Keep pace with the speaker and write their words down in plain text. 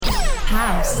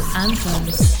House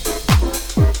Anthems.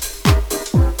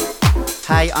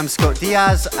 Hey, I'm Scott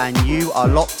Diaz, and you are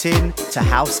locked in to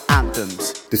House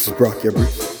Anthems. This is Brock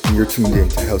Everett, and you're tuned in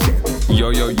to House Anthems. Yo,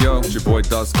 it's your boy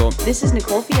Dusko. This is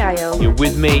Nicole Fiallo. You're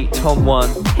with me, Tom One.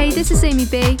 Hey, this is Amy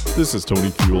B. This is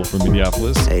Tony Kuehl from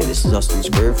Minneapolis. Hey, this is Austin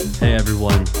Scurv. Hey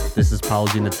everyone, this is Paolo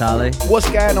Di Natale. What's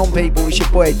going on, people? It's your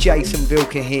boy Jason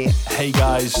Vilka here. Hey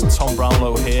guys, Tom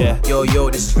Brownlow here. Yo,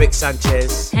 this is Rick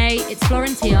Sanchez. Hey, it's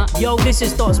Florentia. Yo, this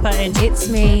is Dots Patton. It's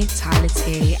me, Tyler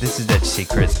T. This is Dead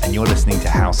Secrets, and you're listening to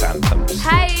House Anthems.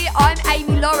 Hey, I'm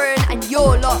Amy Lauren, and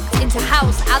you're locked into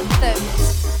House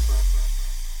Anthems.